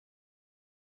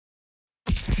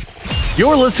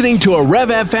You're listening to a Rev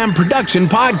FM production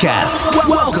podcast.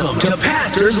 Welcome to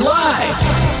Pastors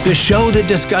Live, the show that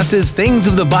discusses things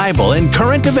of the Bible and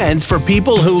current events for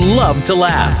people who love to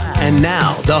laugh. And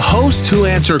now, the hosts who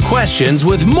answer questions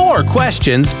with more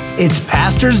questions. It's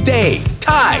Pastors Dave,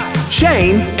 Ty,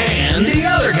 Shane, and the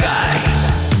other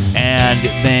guy. And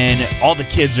then all the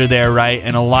kids are there, right?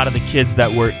 And a lot of the kids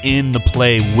that were in the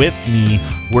play with me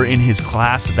were in his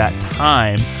class at that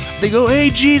time. They go, "Hey,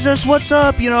 Jesus, what's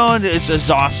up?" You know, and it's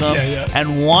awesome. Yeah.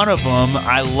 And one of them,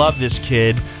 I love this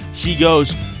kid. He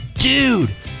goes,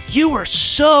 "Dude, you were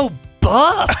so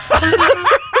buff."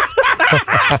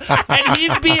 And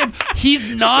he's being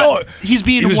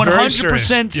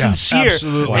 100% sincere.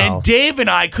 Absolutely. And Wow. Dave and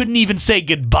I couldn't even say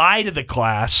goodbye to the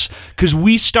class because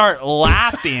we start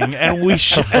laughing and we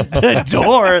shut the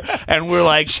door and we're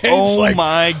like, Shane's like,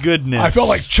 my goodness. I felt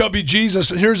like chubby Jesus,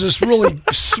 and here's this really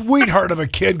sweetheart of a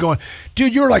kid going,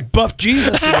 "Dude, you're like buff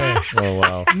Jesus today." Oh,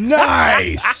 wow.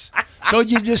 Nice. So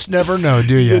you just never know,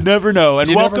 do you? You never know. And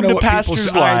You never welcome know to what people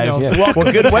Pastors say. I Live. know. Yeah. Welcome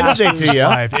Well, good to Wednesday Pastors to you.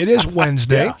 Live. It is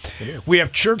Wednesday. Yeah, it is. We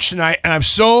have church tonight, and I'm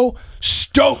so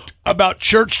stoked about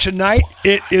church tonight.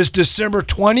 It is December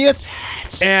 20th,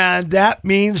 and that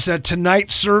means that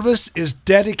tonight's service is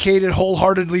dedicated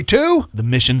wholeheartedly to The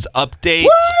missions update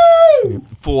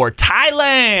for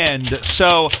Thailand.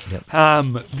 So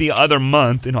the other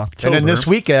month in October. And then this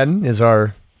weekend is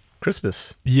our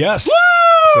Christmas yes.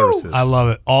 services. I love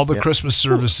it. All the Christmas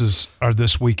services are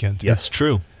this weekend. Yes,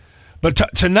 true. But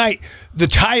tonight, the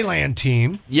Thailand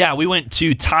team. Yeah, we went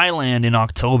to Thailand in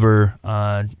October.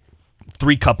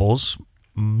 3 couples,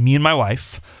 me and my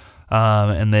wife,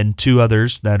 and then 2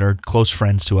 others that are close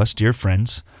friends to us, dear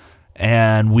friends.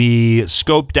 And we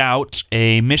scoped out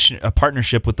a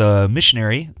partnership with a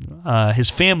missionary.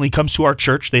 His family comes to our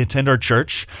church. They attend our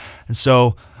church, and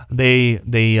so they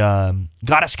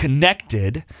got us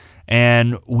connected.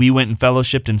 And we went and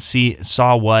fellowshipped and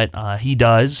saw what he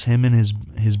does, him and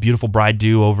his beautiful bride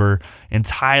do over in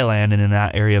Thailand and in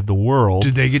that area of the world.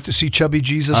 Did they get to see chubby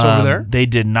Jesus over there? They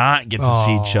did not get to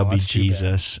see chubby that's too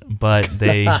Jesus, but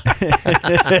they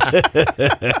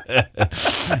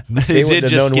They did wouldn't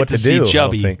have just known get what to to see do, I don't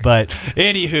chubby. think. But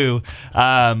anywho,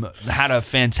 had a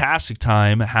fantastic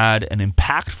time, had an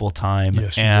impactful time,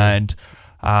 Yes, you and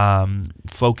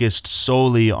focused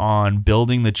solely on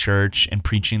building the church and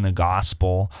preaching the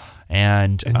gospel.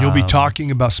 And you'll be talking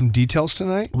about some details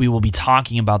tonight? we will be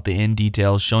talking about the in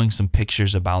details, showing some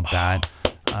pictures about that.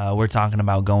 We're talking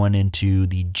about going into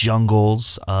the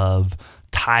jungles of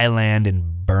Thailand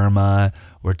and Burma.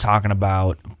 We're talking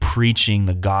about preaching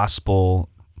the gospel,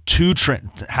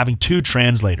 having 2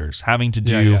 translators, having to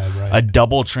do right. a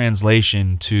double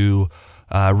translation to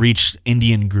reach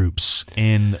Indian groups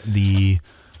in the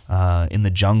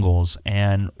jungles,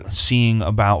 and seeing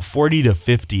about 40 to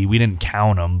 50. We didn't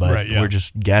count them, but we're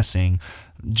just guessing.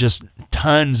 Just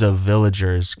tons of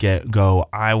villagers go,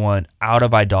 "I want out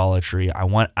of idolatry. I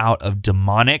want out of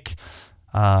demonic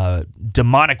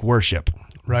worship,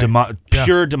 Right.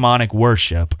 pure demonic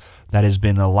worship that has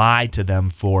been a lie to them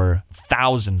for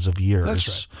thousands of years."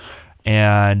 That's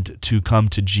And to come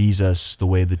to Jesus, the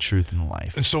way, the truth, and the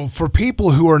life. And so for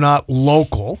people who are not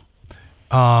local,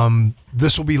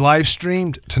 this will be live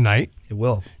streamed tonight. It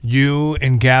will. You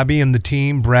and Gabby and the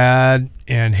team, Brad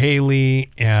and Haley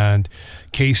and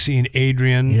Casey and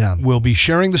Adrian will be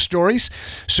sharing the stories.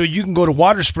 So you can go to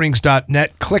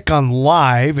watersprings.net, click on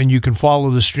live, and you can follow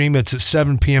the stream. It's at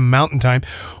 7 p.m. Mountain Time.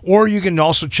 Or you can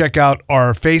also check out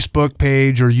our Facebook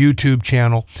page or YouTube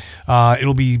channel.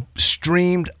 It'll be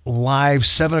streamed live,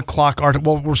 7 o'clock.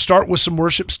 Well, we'll start with some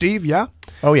worship, Steve, yeah?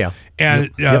 Oh, yeah. And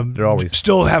they're always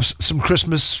still have some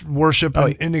Christmas worship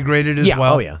integrated as yeah.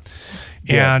 well. Oh, yeah.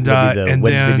 And it'll be the and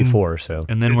Wednesday then, before, so.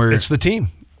 And then it's the team.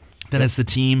 Then it's the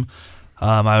team.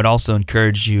 I would also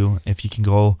encourage you, if you can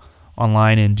go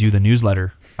online and do the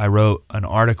newsletter. I wrote an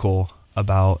article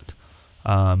about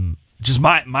just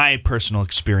my personal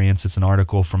experience. It's an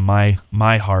article from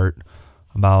my heart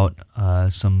about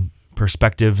some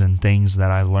perspective and things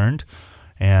that I've learned.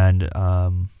 And,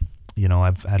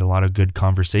 I've had a lot of good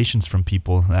conversations from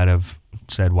people that have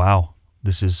said, "Wow,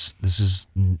 this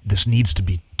needs to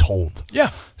be told."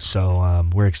 Yeah. So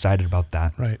we're excited about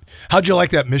that. Right. How'd you like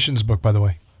that missions book, by the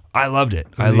way? I loved it.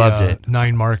 I loved it.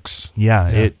 9 marks.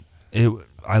 Yeah.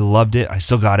 I loved it. I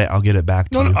still got it. I'll get it back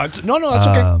to you. No, that's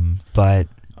okay. But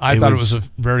I thought it was a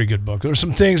very good book. There were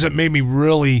some things that made me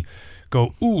really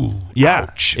go, ooh,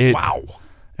 ouch, wow.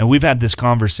 And we've had this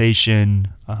conversation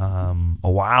a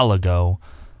while ago.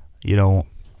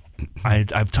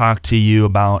 I've talked to you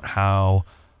about how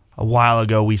a while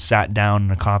ago we sat down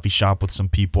in a coffee shop with some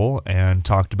people and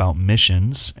talked about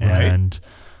missions. Right. And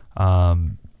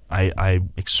I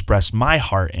expressed my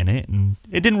heart in it, and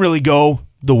it didn't really go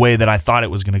the way that I thought it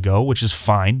was going to go, which is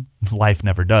fine. Life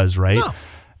never does, right? No.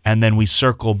 And then we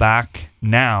circle back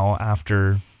now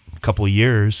after a couple of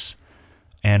years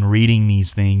and reading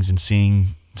these things and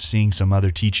seeing some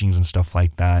other teachings and stuff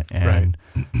like that. And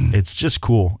it's just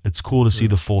cool. It's cool to see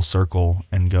the full circle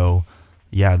and go,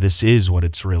 yeah, this is what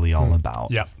it's really all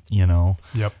about. Yep. You know?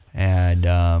 Yep. And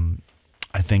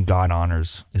I think God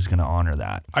is going to honor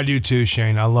that. I do too,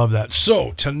 Shane. I love that.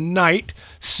 So tonight,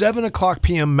 7:00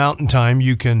 p.m. Mountain Time,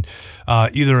 you can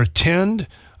either attend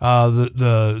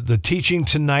the teaching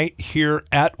tonight here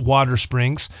at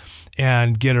Watersprings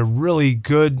and get a really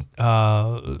good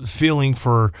feeling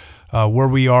for where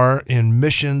we are in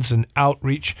missions and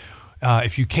outreach.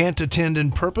 If you can't attend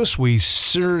in purpose, we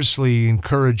seriously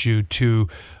encourage you to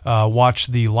watch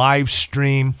the live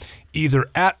stream either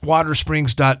at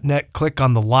watersprings.net, click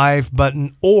on the live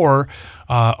button, or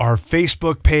our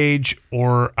Facebook page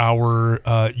or our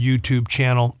YouTube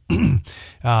channel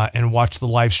and watch the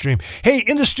live stream. Hey,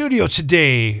 in the studio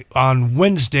today on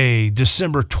Wednesday,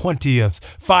 December 20th,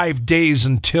 5 days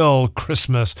until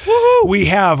Christmas, we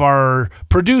have our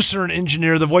producer and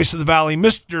engineer, the voice of the valley,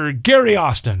 Mr. Gary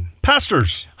Austin.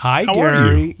 Pastors. Hi, How Gary.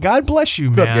 are you? God bless you,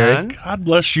 What's man. up, Gary? God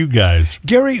bless you guys.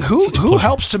 Gary, who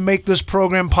helps to make this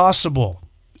program possible?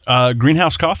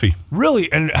 Greenhouse Coffee.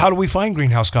 Really? And how do we find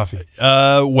Greenhouse Coffee?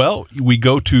 Well, we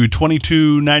go to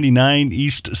 2299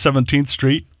 East 17th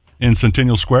Street in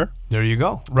Centennial Square. There you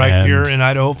go. Right And here in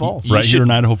Idaho Falls. Here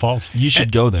in Idaho Falls. You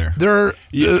should go there.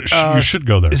 You should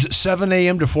go there. Is it 7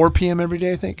 a.m. to 4 p.m. every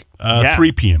day, I think?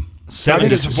 3 p.m. I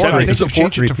think it's 4. I think they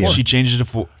changed it to 4. She changed it to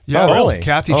 4. Yeah, Oh, really?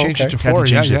 Kathy changed it to Kathy 4.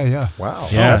 changed it. Yeah. Wow.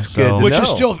 Yeah, that's so- good to Which know. is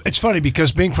still, it's funny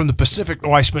because being from the Pacific,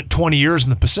 I spent 20 years in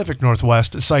the Pacific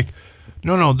Northwest. It's like,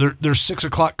 no, there's 6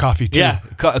 o'clock coffee too. Yeah,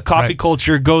 coffee Right.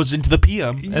 culture goes into the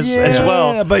PM as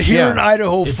well. Yeah, but here in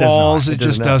Idaho does Falls, not. it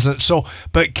just doesn't. So,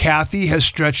 but Kathy has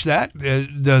stretched that.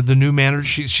 The new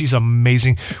manager, she's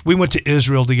amazing. We went to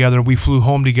Israel together. We flew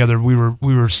home together. We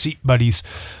were seat buddies,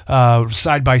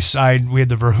 side by side. We had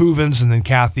the Verhoevens and then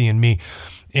Kathy and me.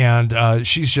 And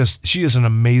she is an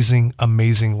amazing,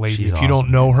 amazing lady. She's If you don't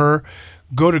awesome, know her,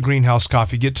 go to Greenhouse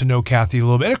Coffee, get to know Kathy a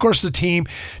little bit. And of course, the team,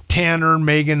 Tanner,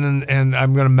 Megan, and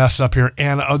I'm going to mess up here.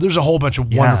 And there's a whole bunch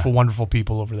of wonderful, wonderful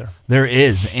people over there. There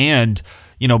is. And,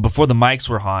 before the mics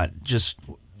were hot,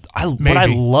 what I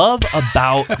love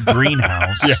about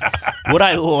Greenhouse, what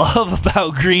I love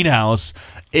about Greenhouse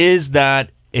is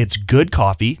that it's good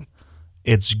coffee,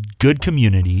 it's good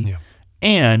community,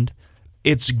 and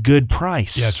it's good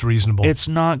price. Yeah, it's reasonable. It's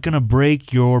not going to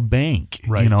break your bank,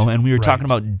 Right, And we were right. talking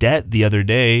about debt the other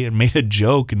day and made a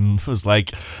joke and was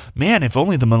like, man, if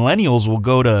only the millennials will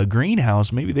go to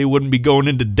Greenhouse, maybe they wouldn't be going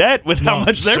into debt with how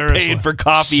much they're seriously. paying for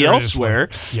coffee Seriously. elsewhere.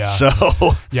 Yeah.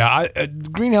 So, Yeah,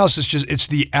 Greenhouse is it's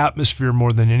the atmosphere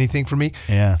more than anything for me.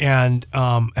 Yeah. And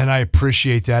I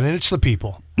appreciate that, and it's the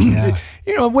people. Yeah.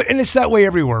 And it's that way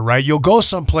everywhere, right? You'll go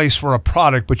someplace for a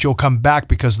product, but you'll come back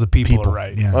because the people are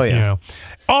right. Yeah. Oh, yeah.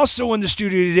 Also in the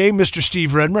studio today, Mr.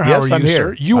 Steve Redmer. How Yes, are I'm you,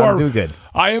 here. sir? I'm doing good.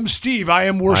 I am Steve. I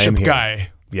am worship here. guy.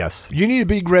 Yes. You need a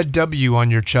big red W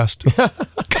on your chest.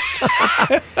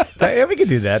 Yeah, we could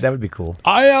do that. That would be cool.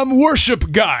 I am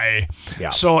worship guy. Yeah.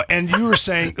 So, and you were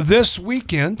saying this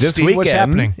weekend, This Steve, weekend what's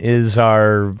happening? is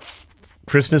our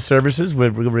Christmas services.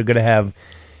 We're going to have,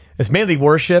 it's mainly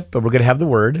worship, but we're going to have the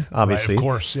word, obviously. Right, of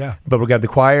course, yeah. But we're going to have the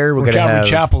choir. We're We're going to Calvary have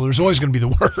Chapel. There's always going to be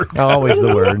the word. always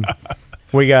the word.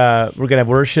 We're gonna have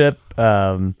worship,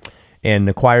 and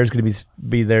the choir is gonna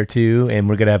be there too, and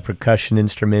we're gonna have percussion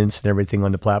instruments and everything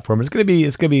on the platform. It's gonna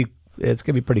be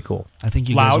pretty cool. I think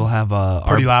you Loud? guys will have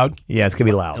Pretty loud. Yeah, it's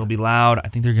gonna be loud. It'll be loud. I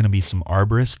think there are going to be some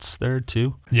arborists there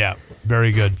too. Yeah,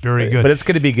 very good, very good. But it's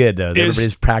gonna be good though.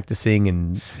 Everybody's practicing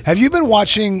and Have you been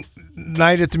watching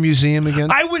Night at the Museum again?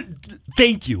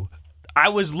 Thank you. I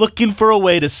was looking for a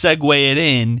way to segue it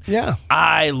in. Yeah.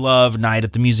 I love Night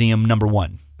at the Museum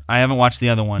 #1. I haven't watched the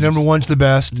other ones. Number one's the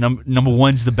best. Number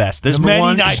one's the best. There's Number many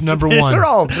one nights. is number one. they're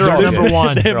all number good.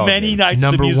 one. There They're are all many good. nights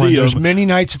Number at the one. museum. There's many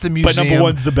nights at the museum. number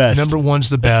one's the best. Number one's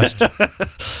the best.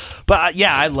 But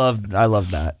yeah, I love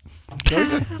that.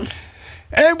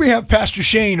 And we have Pastor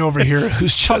Shane over here,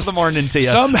 who's Top of just the morning to you.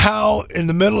 somehow in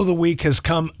the middle of the week has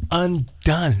come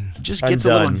undone. Just gets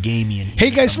I'm a little done. gamey in here. Hey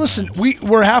guys, sometimes. listen,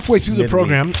 we're halfway through the Midweek.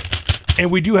 program,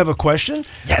 and we do have a question.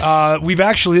 Yes. We've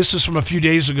actually, this is from a few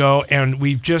days ago, and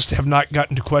we just have not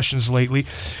gotten to questions lately.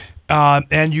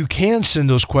 And you can send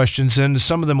those questions in.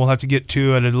 Some of them we'll have to get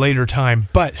to at a later time.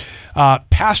 But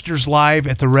Pastors Live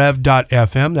at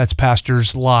therev.fm. That's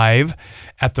Pastors Live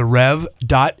at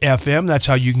therev.fm. That's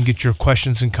how you can get your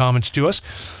questions and comments to us.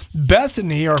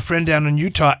 Bethany, our friend down in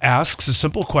Utah, asks a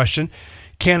simple question.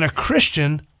 Can a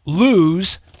Christian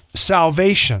lose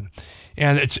salvation?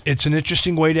 And it's an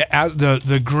interesting way to add.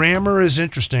 The grammar is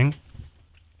interesting.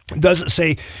 It doesn't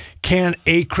say, can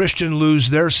a Christian lose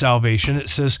their salvation? It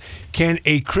says, can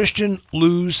a Christian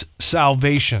lose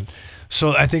salvation?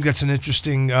 So I think that's an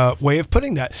interesting way of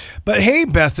putting that. But hey,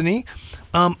 Bethany,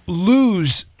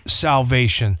 lose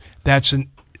salvation. It's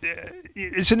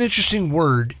an interesting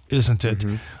word, isn't it?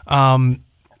 Mm-hmm.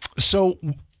 So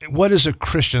what is a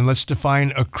Christian? Let's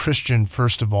define a Christian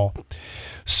first of all.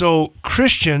 So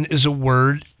Christian is a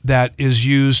word that is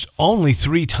used only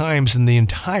 3 times in the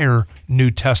entire New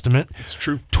Testament. It's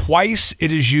true. Twice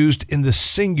it is used in the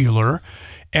singular,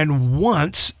 and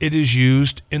once it is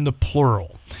used in the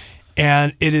plural.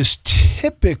 And it is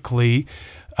typically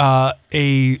not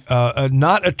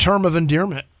a term of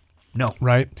endearment. No.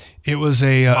 Right? It was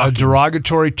a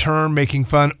derogatory term making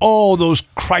fun. Oh, those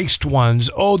Christ ones.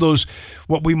 Oh, those,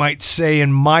 what we might say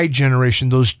in my generation,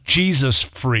 those Jesus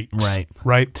freaks. Right.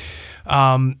 Right?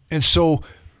 And so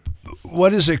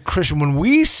what is a Christian? When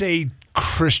we say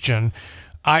Christian,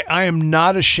 I am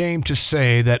not ashamed to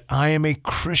say that I am a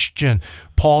Christian.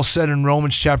 Paul said in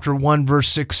Romans chapter 1, verse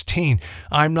 16,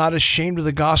 I'm not ashamed of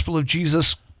the gospel of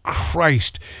Jesus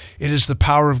Christ. It is the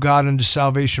power of God unto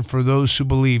salvation for those who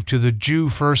believe, to the Jew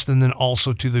first and then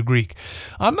also to the Greek.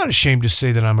 I'm not ashamed to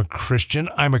say that I'm a Christian.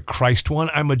 I'm a Christ one.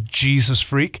 I'm a Jesus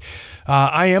freak.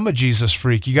 I am a Jesus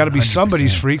freak. You got to be 100%.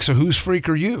 Somebody's freak, so whose freak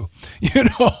are you? You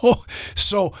know?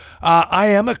 So I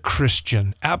am a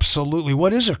Christian. Absolutely.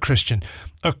 What is a Christian?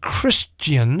 A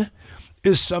Christian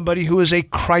is somebody who is a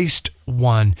Christ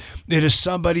one. It is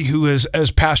somebody who is,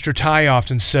 as Pastor Ty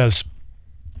often says,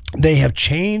 they have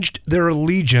changed their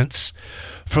allegiance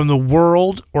from the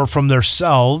world or from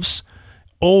themselves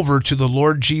over to the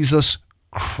Lord Jesus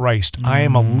Christ. I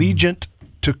am allegiant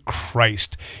to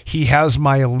Christ. He has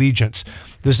my allegiance.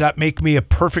 Does that make me a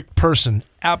perfect person?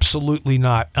 Absolutely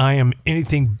not. I am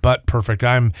anything but perfect.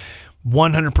 I'm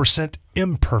 100%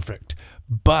 imperfect.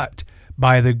 But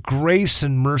by the grace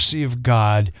and mercy of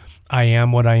God, I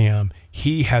am what I am.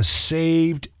 He has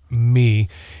saved me.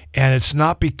 And it's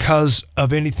not because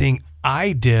of anything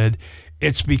I did,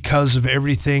 it's because of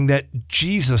everything that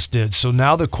Jesus did. So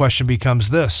now the question becomes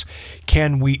this: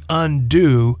 can we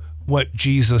undo what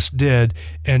Jesus did?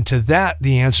 And to that,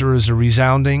 the answer is a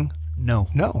resounding no.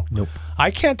 No. Nope.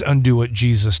 I can't undo what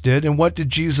Jesus did. And what did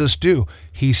Jesus do?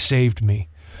 He saved me.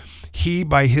 He,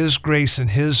 by his grace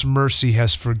and his mercy,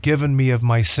 has forgiven me of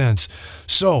my sins.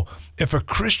 So if a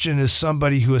Christian is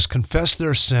somebody who has confessed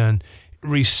their sin,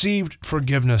 received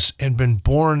forgiveness, and been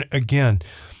born again,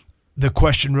 the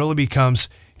question really becomes,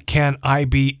 can I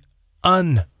be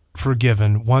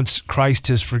unforgiven once Christ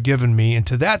has forgiven me? And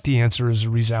to that, the answer is a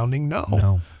resounding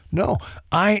no. No,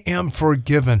 I am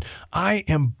forgiven. I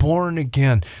am born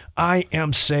again. I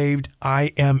am saved.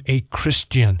 I am a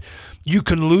Christian. You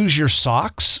can lose your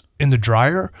socks in the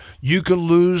dryer. You can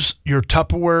lose your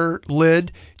Tupperware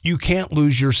lid. You can't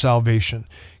lose your salvation.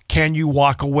 Can you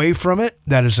walk away from it?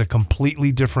 That is a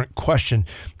completely different question.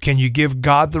 Can you give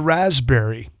God the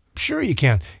raspberry? Sure you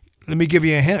can. Let me give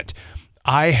you a hint.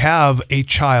 I have a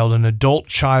child, an adult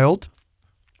child,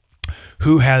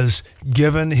 who has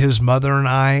given his mother and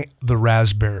I the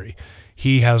raspberry.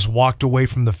 He has walked away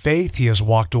from the faith. He has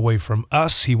walked away from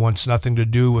us. He wants nothing to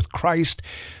do with Christ,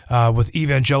 with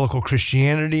evangelical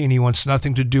Christianity, and he wants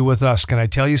nothing to do with us. Can I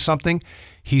tell you something?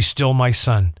 He's still my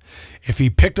son. If he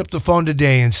picked up the phone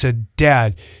today and said,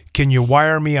 Dad, can you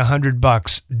wire me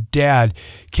 $100? Dad,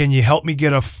 can you help me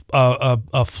get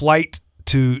a flight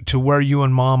to where you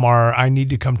and Mom are? I need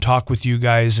to come talk with you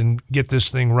guys and get this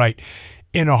thing right.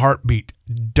 In a heartbeat,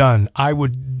 done. I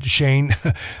would, Shane,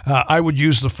 I would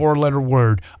use the 4-letter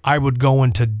word. I would go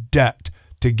into debt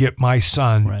to get my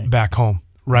son back home,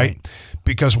 right?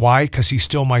 Because why? Because he's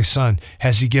still my son.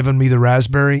 Has he given me the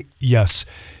raspberry? Yes.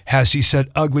 Has he said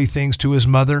ugly things to his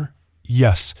mother?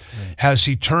 Yes. Right. Has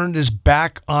he turned his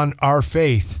back on our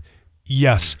faith?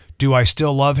 Yes. Do I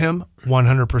still love him?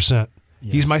 100%.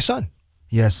 Yes. He's my son.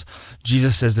 Yes.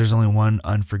 Jesus says there's only one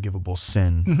unforgivable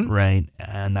sin, right?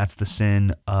 And that's the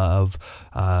sin of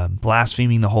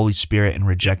blaspheming the Holy Spirit and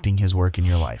rejecting his work in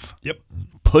your life. Yep.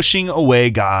 Pushing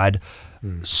away God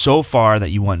so far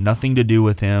that you want nothing to do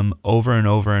with him over and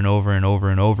over and over and over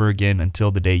and over again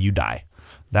until the day you die.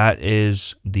 That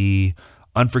is the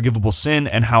unforgivable sin.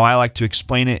 And how I like to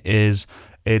explain it is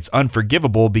It's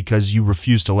unforgivable because you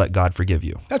refuse to let God forgive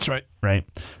you. That's right. Right?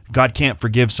 God can't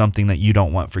forgive something that you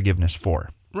don't want forgiveness for.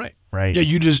 Right. Right. Yeah,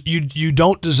 you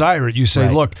don't desire it. You say,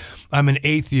 Right. look, I'm an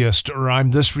atheist, or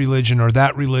I'm this religion or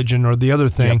that religion or the other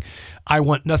thing. Yep. I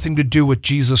want nothing to do with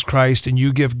Jesus Christ, and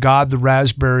you give God the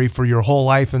raspberry for your whole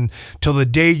life, and till the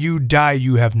day you die,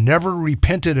 you have never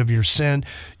repented of your sin.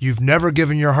 You've never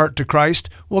given your heart to Christ.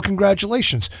 Well,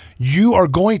 congratulations. You are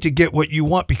going to get what you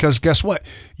want, because guess what?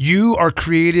 You are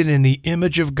created in the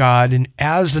image of God, and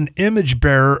as an image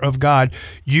bearer of God,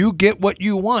 you get what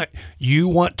you want. You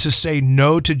want to say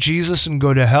no to Jesus and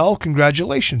go to hell?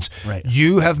 Congratulations. Right.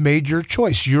 You have made your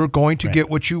choice. You're going to get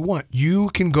what you want. You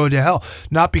can go to hell,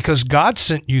 not because God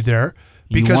sent you there,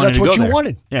 because that's what you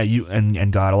wanted. Yeah,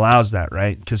 and God allows that,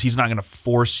 right? Because He's not going to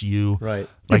force you. Right.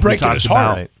 You're breaking His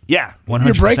heart. Right. Yeah, 100%.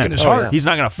 You're breaking His heart. He's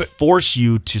not going to force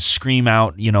you to scream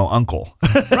out, uncle.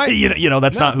 Right.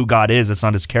 That's not who God is. That's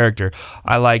not His character.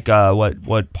 I like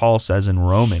what Paul says in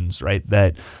Romans, right?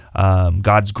 That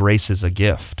God's grace is a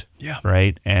gift. Yeah.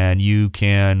 Right? And you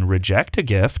can reject a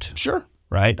gift. Sure.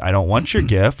 Right? I don't want your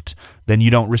gift. Then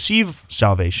you don't receive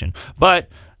salvation. But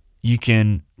you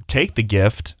can take the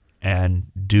gift and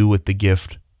do with the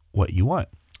gift what you want.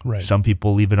 Right. Some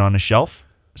people leave it on a shelf.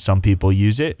 Some people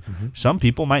use it. Some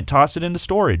people might toss it into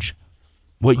storage.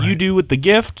 What you do with the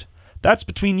gift, that's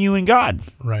between you and God.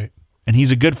 Right. And He's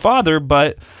a good Father,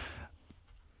 but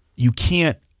you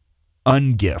can't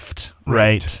ungift,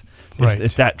 right? Right.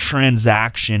 If that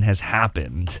transaction has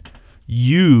happened,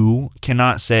 you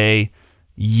cannot say,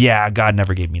 yeah, God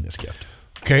never gave me this gift.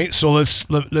 Okay, so let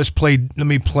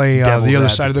me play the Devil's other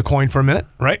advocate. side of the coin for a minute,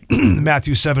 right?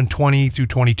 Matthew 7:20 through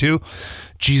 22.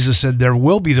 Jesus said, there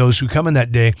will be those who come in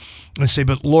that day and say,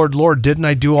 but Lord, Lord, didn't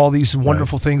I do all these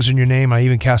wonderful things in your name? I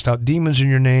even cast out demons in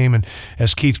your name. And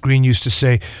as Keith Green used to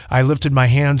say, I lifted my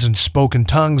hands and spoke in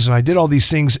tongues, and I did all these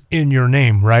things in your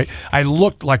name, right? I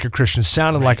looked like a Christian,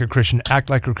 sounded like a Christian, act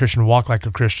like a Christian, walk like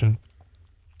a Christian.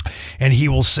 And He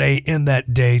will say in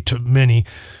that day to many,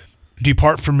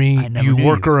 depart from me, you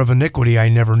worker of iniquity, I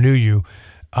never knew you.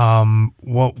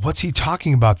 Well, what's He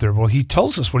talking about there? Well, He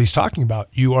tells us what He's talking about.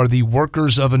 You are the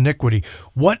workers of iniquity.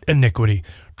 What iniquity?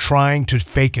 Trying to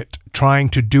fake it, trying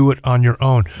to do it on your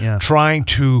own, trying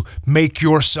to make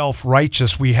yourself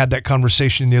righteous. We had that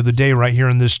conversation the other day right here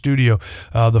in this studio,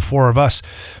 the four of us.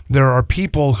 There are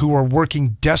people who are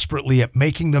working desperately at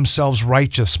making themselves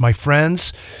righteous. My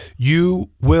friends, you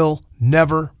will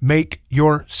never make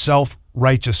yourself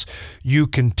righteous. You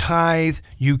can tithe,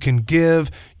 you can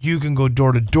give, you can go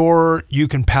door to door, you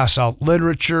can pass out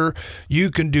literature,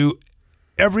 you can do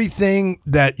everything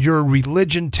that your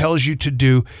religion tells you to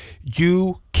do.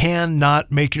 You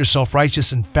cannot make yourself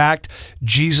righteous. In fact,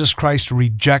 Jesus Christ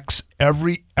rejects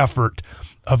every effort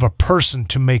of a person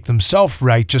to make themselves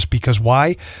righteous, because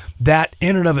why? That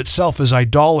in and of itself is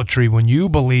idolatry, when you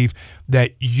believe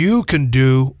that you can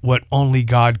do what only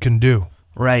God can do.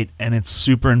 Right, and it's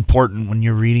super important when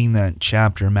you're reading that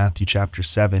chapter, Matthew chapter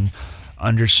 7,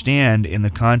 understand in the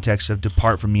context of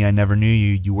depart from me, I never knew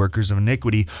you, you workers of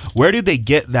iniquity. Where did they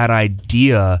get that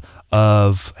idea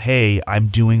of, hey, I'm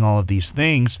doing all of these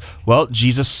things? Well,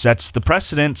 Jesus sets the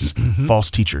precedents, false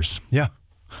teachers. Yeah.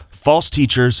 False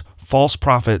teachers, false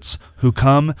prophets who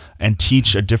come and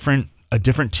teach a different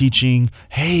teaching.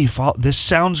 Hey, this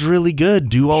sounds really good.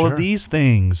 Do all of these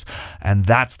things, and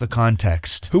that's the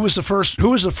context. Who was the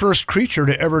first creature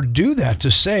to ever do that?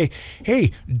 To say,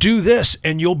 "Hey, do this,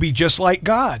 and you'll be just like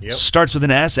God." Yep. Starts with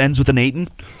an S, ends with an Aiton.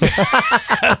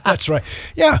 That's right.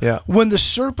 Yeah. When the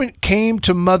serpent came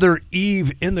to Mother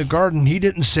Eve in the garden, he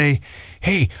didn't say,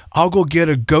 "Hey, I'll go get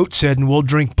a goat's head and we'll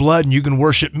drink blood and you can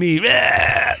worship me."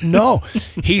 No,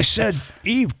 he said,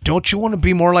 "Eve, don't you want to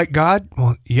be more like God?"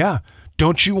 Well, yeah.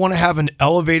 Don't you want to have an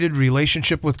elevated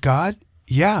relationship with God?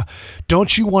 Yeah.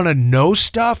 Don't you want to know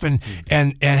stuff and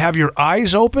have your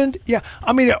eyes opened? Yeah.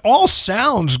 I mean, it all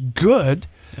sounds good,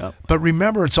 but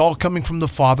remember, it's all coming from the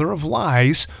father of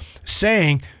lies,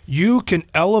 saying you can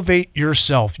elevate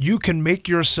yourself. You can make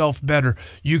yourself better.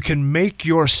 You can make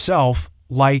yourself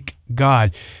like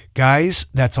God. Guys,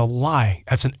 that's a lie.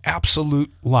 That's an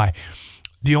absolute lie.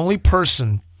 The only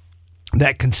person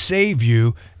that can save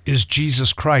you is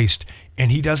Jesus Christ,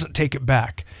 and He doesn't take it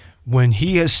back. When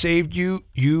He has saved you,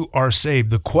 you are saved.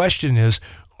 The question is,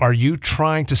 are you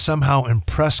trying to somehow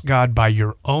impress God by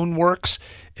your own works?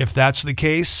 If that's the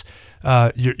case,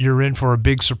 you're in for a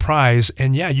big surprise.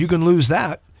 And yeah, you can lose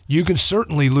that. You can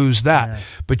certainly lose that,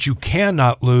 but you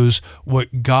cannot lose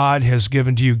what God has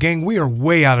given to you. Gang, we are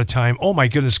way out of time. Oh my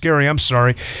goodness, Gary, I'm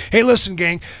sorry. Hey, listen,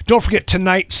 gang, don't forget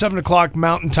tonight, 7 o'clock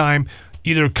Mountain Time,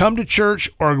 either come to church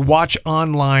or watch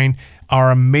online our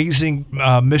amazing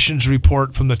missions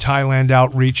report from the Thailand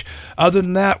outreach. Other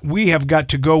than that, we have got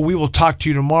to go. We will talk to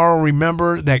you tomorrow.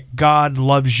 Remember that God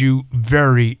loves you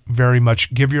very, very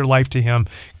much. Give your life to Him.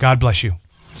 God bless you.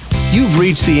 You've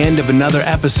reached the end of another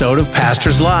episode of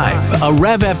Pastors Live, a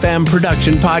Rev FM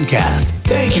production podcast.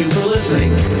 Thank you for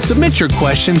listening. Submit your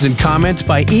questions and comments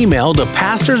by email to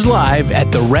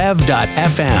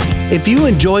pastorslive@therev.fm. If you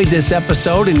enjoyed this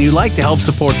episode and you'd like to help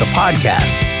support the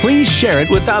podcast, please share it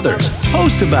with others,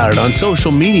 post about it on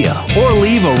social media, or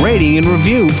leave a rating and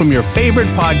review from your favorite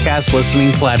podcast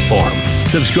listening platform.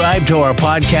 Subscribe to our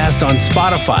podcast on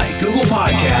Spotify, Google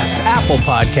Podcasts, Apple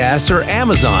Podcasts, or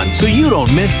Amazon so you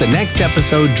don't miss the next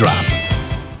episode drop.